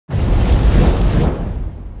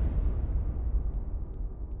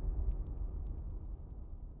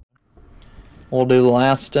we'll do the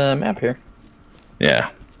last map here. Yeah,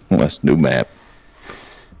 last new map.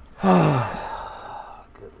 Good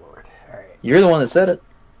lord. Alright. You're the one that said it.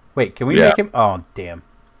 Wait, can we make him? Oh, damn.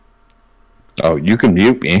 Oh, you can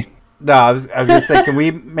mute me. No, I was gonna say, can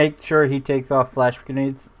we make sure he takes off flash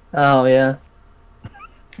grenades? Oh, yeah.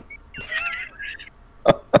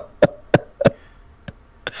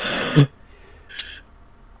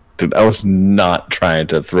 Dude, I was not trying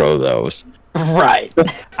to throw those. Right.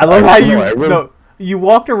 I love how you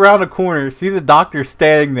walked around a corner, see the doctor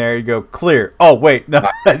standing there, you go, clear. Oh, wait, no.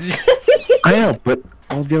 That's just... I know, but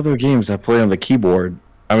all the other games I play on the keyboard,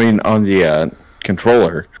 I mean, on the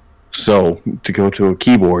controller, so to go to a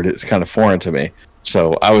keyboard, it's kind of foreign to me.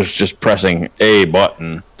 So I was just pressing a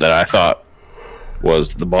button that I thought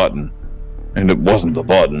was the button, and it wasn't the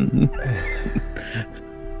button.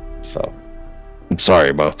 So, I'm sorry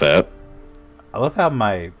about that. I love how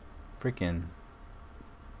my freaking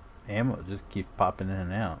ammo just keeps popping in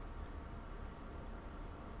and out.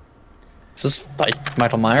 Is this like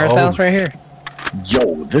Michael Myers' house right here?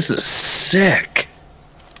 Yo, this is sick.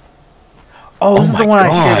 Oh, this is the one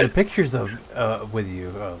God. I shared the pictures of with you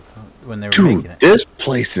of when they were making it. This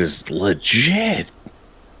place is legit.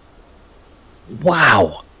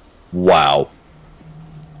 Wow. Wow.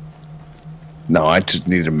 No, I just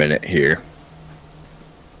need a minute here.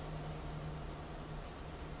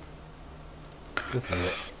 This is an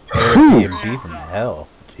Airbnb from hell.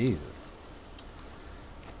 Jesus.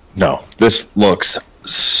 No, this looks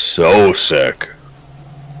so sick.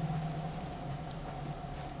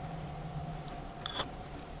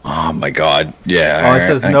 Oh my god, yeah. Oh, it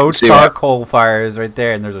says no charcoal fires right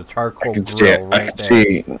there, and there's a charcoal grill right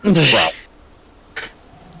there.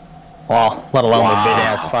 Well, let alone the big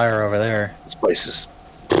ass fire over there. This place is...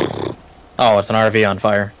 Oh, it's an RV on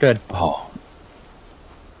fire. Good. Oh.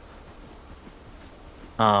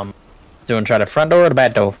 Doing try the front door or the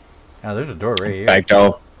back door? Oh, there's a door right here. Back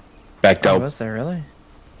door. Back door. Oh, was there really?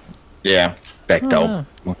 Yeah, back door.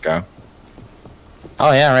 Okay.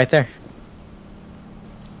 Oh yeah, right there.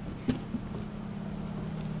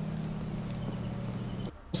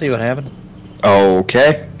 See what happened.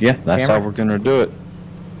 Okay. Yeah, that's Hammer? how we're gonna do it.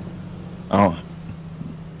 Oh.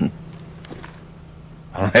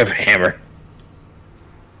 I don't have a hammer.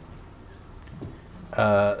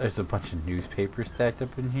 There's a bunch of newspapers stacked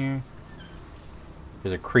up in here.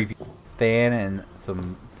 There's a creepy fan and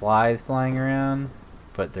some flies flying around,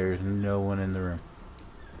 but there's no one in the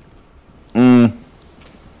room.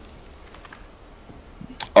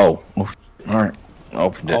 Oh. Alright.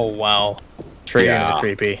 Opened it. Oh wow. Straight into the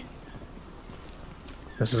creepy.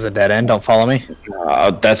 This is a dead end. Don't follow me.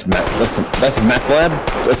 That's meth. That's a meth lab.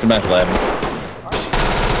 That's a meth lab.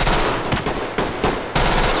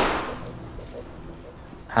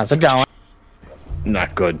 How's it going?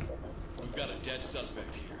 Not good. We've got a dead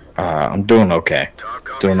suspect here. I'm doing okay.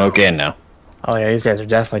 Doing okay now. Oh yeah, these guys are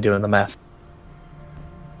definitely doing the meth.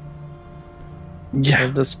 Yeah.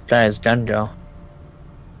 Where'd this guy's gun go?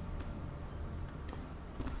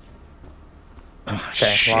 Okay,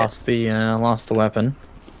 Shit. lost the weapon.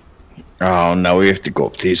 Oh no, we have to go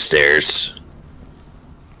up these stairs.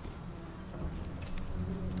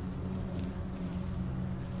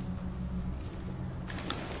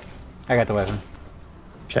 I got the weapon.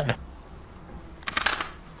 Okay.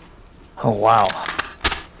 Oh wow.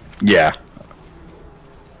 Yeah.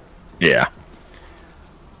 Yeah.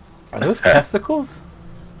 Are those testicles?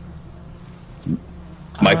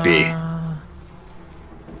 Might be.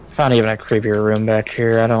 Found even a creepier room back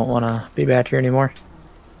here. I don't want to be back here anymore.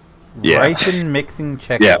 Yeah. Ripen mixing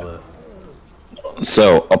checklist.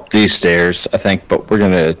 So up these stairs, I think, but we're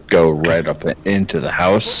gonna go right up into the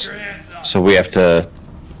house. So we have to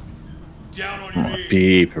Down on your knees.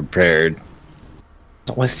 be prepared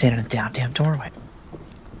What's standing in the goddamn doorway?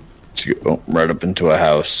 to go right up into a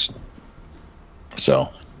house. So,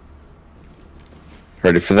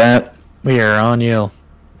 ready for that? We are on you.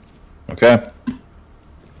 Okay.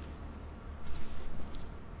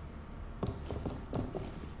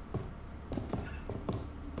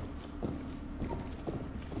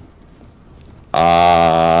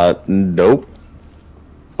 Nope.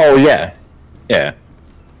 Oh, yeah. Yeah.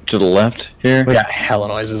 To the left here? We got hella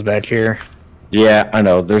noises back here. Yeah, I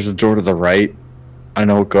know. There's a door to the right. I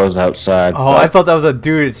know it goes outside. Oh, I thought that was a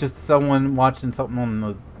dude. It's just someone watching something on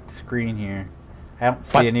the screen here. I don't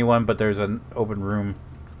see anyone, but there's an open room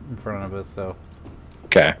in front of us, so...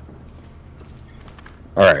 Okay.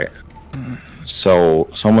 Alright. So,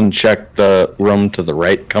 someone check the room to the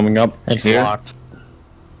right coming up. It's here? locked.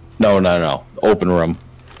 No. Open room.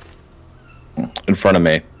 In front of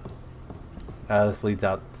me. This leads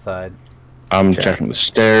outside. I'm checking the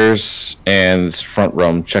stairs and this front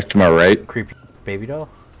room. Check to my right. Creepy baby doll.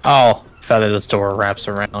 Oh, feather this door wraps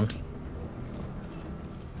around.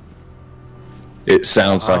 It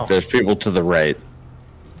sounds Wow. like there's people to the right.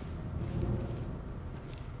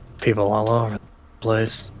 People all over the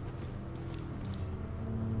place.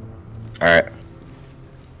 Alright.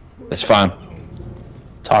 That's fine.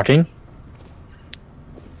 Talking?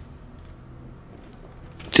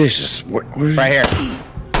 Jesus. What Right here.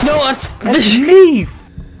 No, that's me,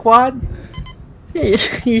 Quad.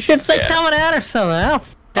 You should say coming out or something.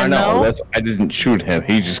 I know. I didn't shoot him.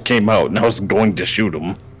 He just came out and I was going to shoot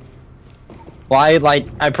him. Well,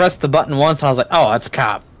 I pressed the button once and I was like, oh, that's a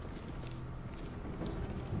cop.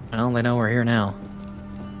 Well, they know we're here now.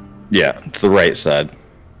 Yeah, to the right side.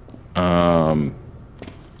 Come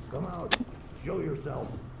out. Show yourself.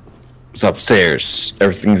 It's upstairs.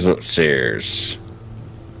 Everything's upstairs.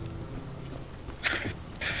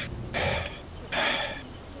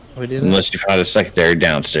 We did Unless you find a secondary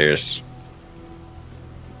downstairs.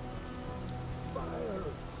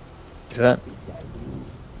 Is that?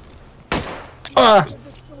 Ah!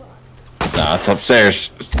 Nah, it's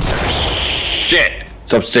upstairs. Shit!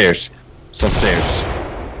 It's upstairs. It's upstairs.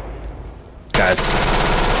 Guys.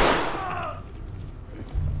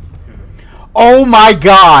 Oh my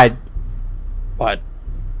god! What?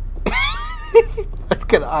 That's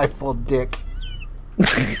got an eyeful dick.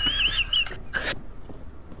 It's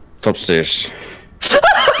upstairs.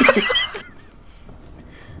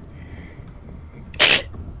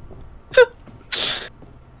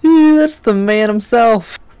 Yeah, that's the man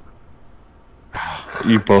himself.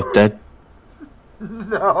 You both dead?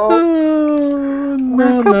 No. Oh,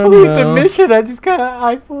 no, Complete the mission. I just got an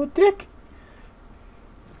eyeful of dick.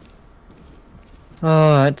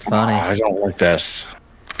 Oh, that's funny. I don't like this.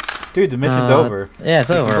 Dude, the mission's over. Yeah, it's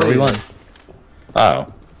over. We won.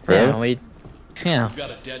 Oh. Really? Yeah, We've got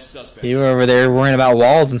a dead suspect. you were over there worrying about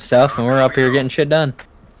walls and stuff, and we're up here getting shit done.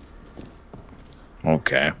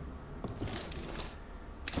 Okay.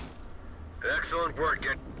 Excellent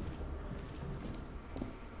work.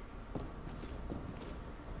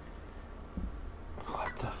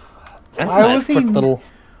 What the fuck? That's Why a nice was he- quick little. why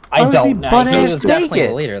I was he don't know. He butt-ass was definitely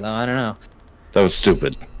naked? the leader, though. I don't know. That was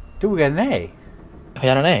stupid. Dude, we got an A. We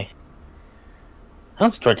got an A.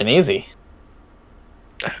 That's freaking easy.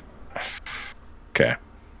 Okay.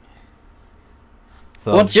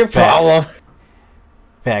 So What's your problem?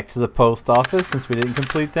 Back to the post office since we didn't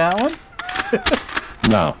complete that one.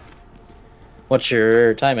 No. What's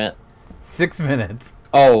your time at? 6 minutes.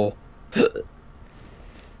 Oh. Ooh,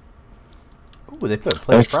 they put a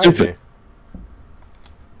play That's prize stupid. here.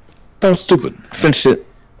 That was stupid. Finish it.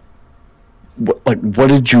 What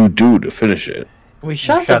did you do to finish it? We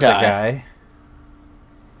shot the guy.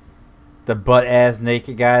 The butt-ass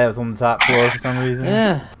naked guy that was on the top floor for some reason.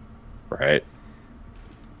 Yeah. Right.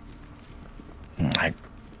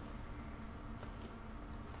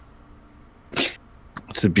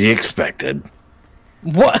 To be expected.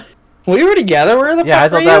 What? We were together? Where the Yeah, I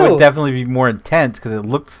fuck thought were that you? would definitely be more intense because it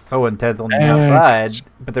looked so intense on the outside,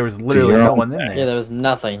 but there was literally no one in there. Yeah, there was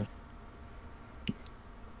nothing.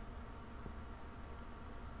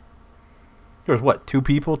 There was what, 2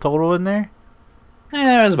 people total in there?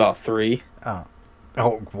 There was about 3. Oh,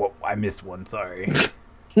 well, I missed one. Sorry.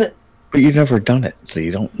 But you've never done it, so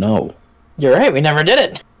you don't know. You're right. We never did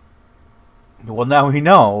it. Well, now we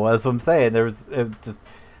know. That's what I'm saying. It was just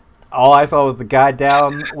all I saw was the guy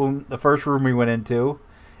down when the first room we went into,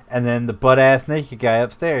 and then the butt ass naked guy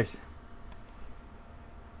upstairs,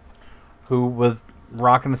 who was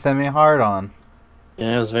rocking the semi hard on.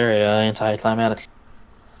 Yeah, it was very anticlimactic.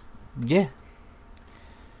 Yeah.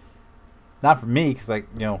 Not for me, because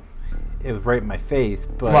it was right in my face.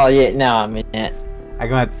 But Well, yeah. No, I mean, yeah. I'm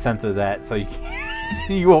gonna have to censor that so you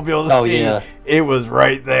you won't be able to see. Yeah. It was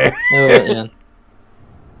right there. Oh,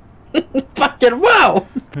 yeah. Fucking wow.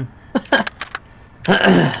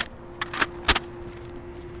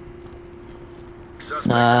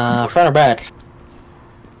 Front or back?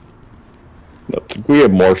 I think we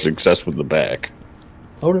have more success with the back.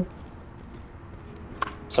 Hold it.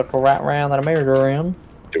 Circle right around that merry-go-round.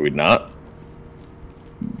 Do we not?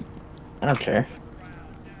 I don't care.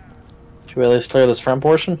 Should we at least clear this front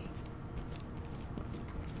portion?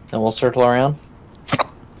 And we'll circle around.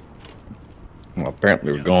 Well,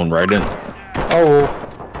 apparently we're going right in. Oh.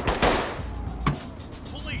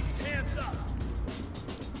 Police, hands up!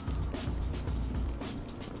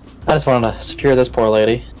 I just wanted to secure this poor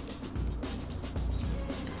lady.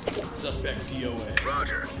 Suspect DOA.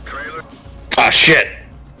 Roger. Trailer. Ah, shit!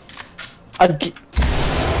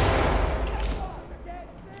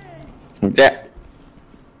 Yeah.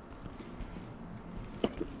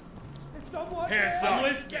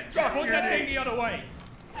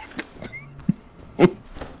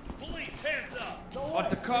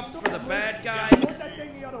 for the bad guys. Put that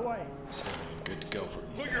thing the other way. Civilian, good to go for.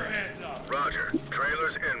 Put your hands up. Roger.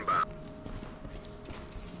 Trailers inbound.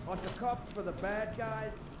 Bunch of cups for the bad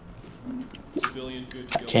guys. Civilian, good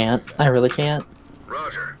to go. Can't. I really can't.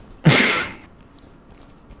 Roger.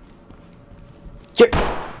 You're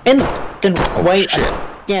in the fucking way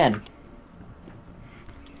again.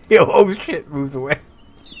 Yo, oh shit, moves away.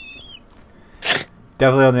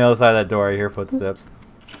 Definitely on the other side of that door, I hear footsteps.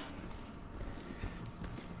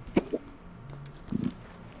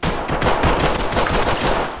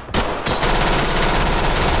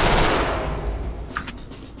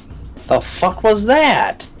 The fuck was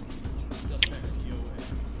that?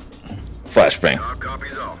 Flashbang. Talk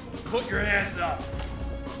copies all. Put your hands up.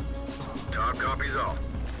 Talk copies all.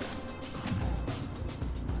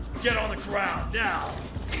 Get on the ground now.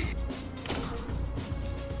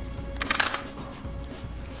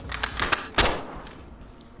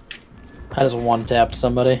 I just one-tapped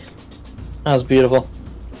somebody. That was beautiful.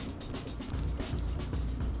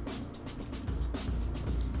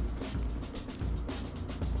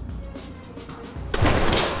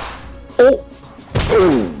 Oh!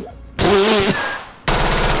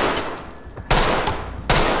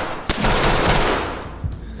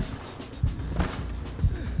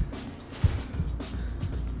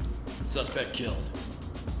 Suspect killed.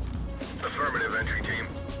 Affirmative, entry team.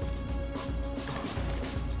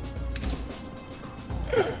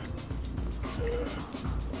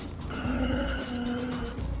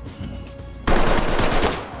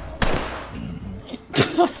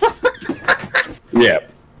 Yeah.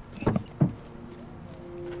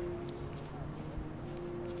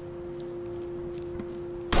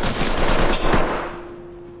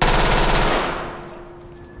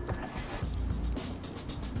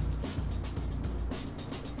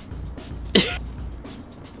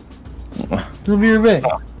 It'll be right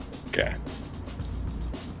back. Okay.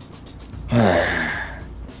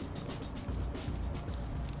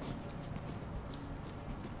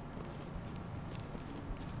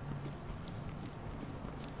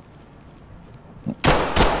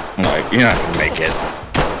 Like, you're not gonna make it.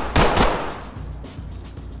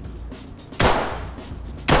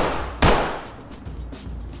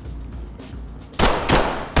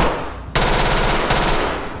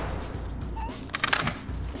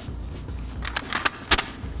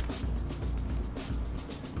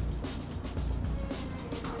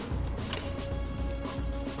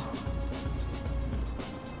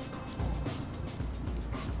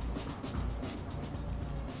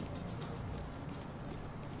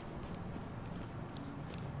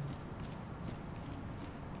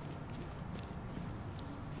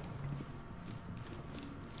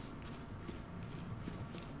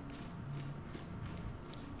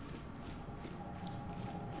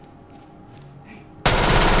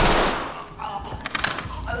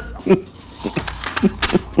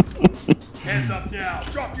 Hands up now.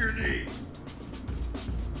 Drop your knees.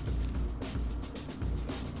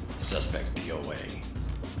 Suspect DOA.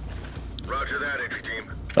 Roger that, entry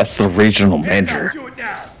team. That's the regional Hands manager. up. Do it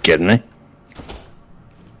now. Kidding me?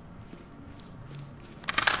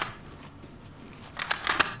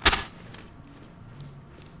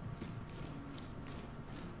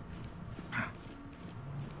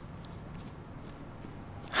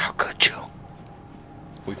 How could you?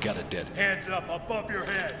 We've got a dead. Hands up above your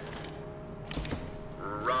head.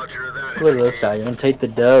 Roger that, Look at entry this team. guy. You're gonna take the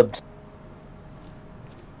dubs.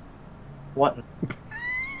 What?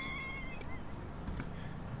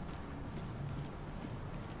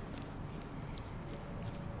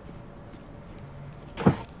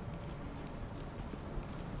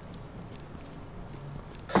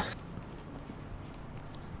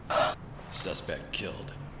 Suspect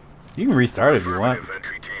killed. You can restart if you want. Affirmative,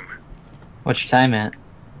 entry team. What's your time at?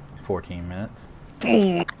 14 minutes.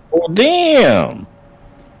 Oh, damn.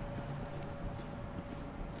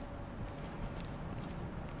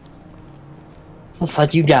 Looks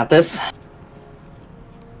like you got this.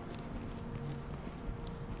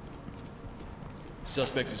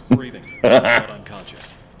 Suspect is breathing, but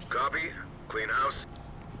unconscious. Copy. Clean house.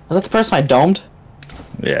 Was that the person I domed?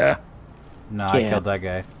 Yeah. No, I Yeah. killed that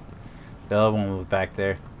guy. The other one was back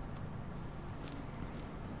there.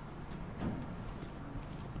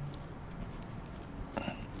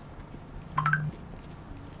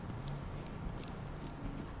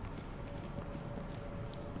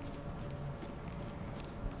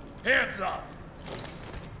 Hands up!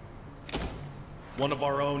 One of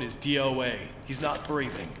our own is DOA. He's not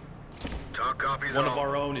breathing. Talk copies One all. of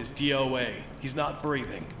our own is DOA. He's not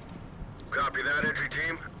breathing. Copy that, entry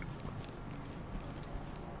team.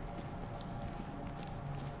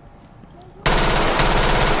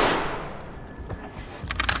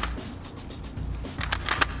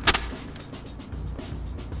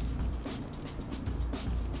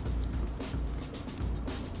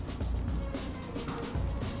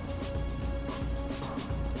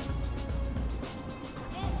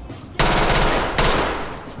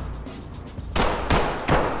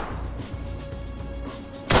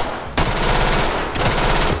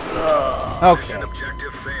 Okay. Mission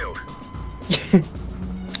objective failed.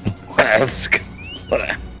 That's good.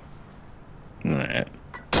 Alright.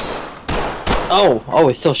 Oh,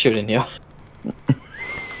 he's still shooting you.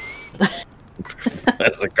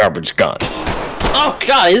 That's a garbage gun. Oh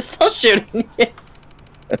god, he's still shooting you.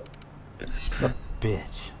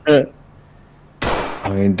 Bitch. I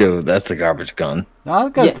mean, dude, that's a garbage gun. No,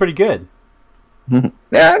 that guy's pretty good. Yeah,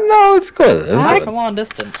 no, it's good. It's Not good. from long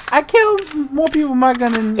distance. I killed more people with my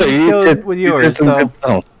gun than So you killed with you did yours, some so... good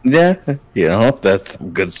stuff. Yeah, you know, that's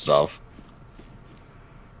some good stuff.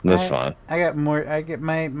 That's fine. I got more... I get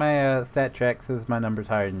my stat track says my number's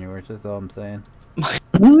higher than yours, that's all I'm saying.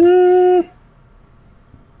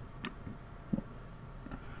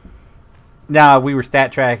 Now, if we were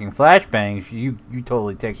stat tracking flashbangs, you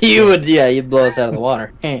totally take... You would, yeah, you'd blow us out of the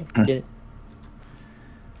water. Hey, get it.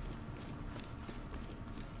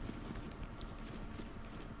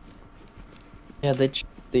 Yeah,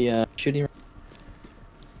 the shooting.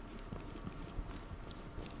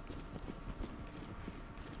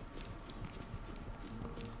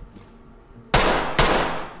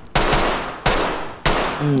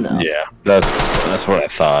 No. Yeah, that's what I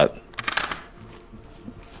thought.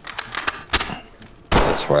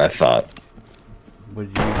 That's what I thought. Would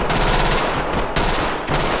you...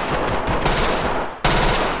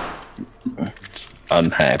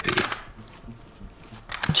 Unhappy.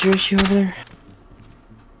 Did you issue over there?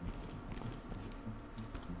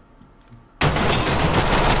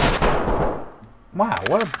 Wow,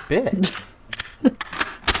 what a bitch.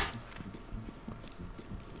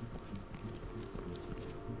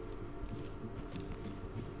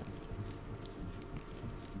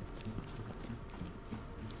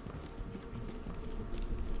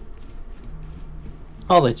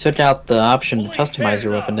 Oh, they took out the option to customize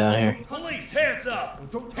your weapon down here. Police, hands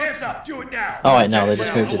up! Hands up, do it now! Oh wait, no, they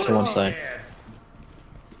just moved it to one side. Hands.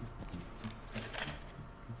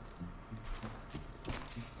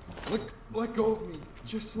 Let go of me.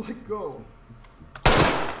 Just let go.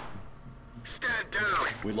 Stand down.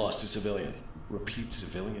 We lost a civilian. Repeat,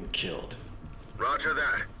 civilian killed. Roger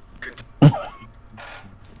that.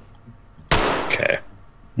 Okay.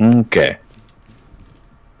 Okay.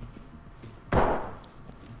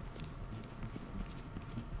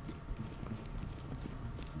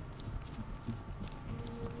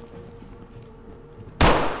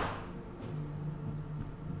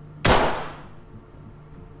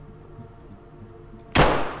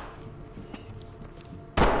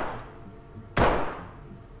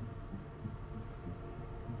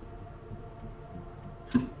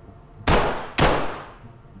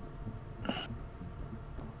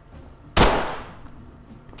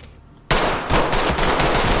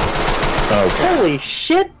 Okay. Holy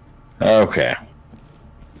shit! Okay.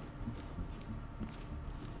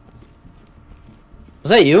 Was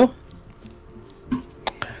that you?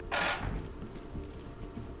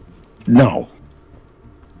 No.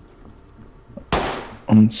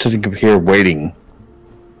 I'm sitting up here waiting.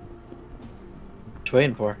 What you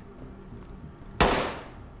waiting for?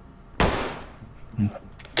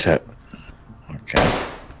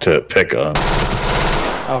 To pick up.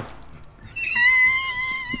 Oh.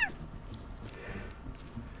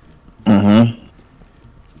 Mm-hmm.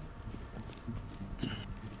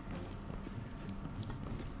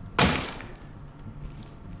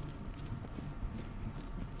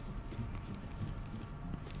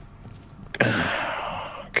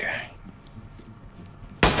 Okay.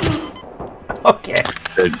 Okay.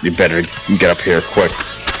 You better get up here quick.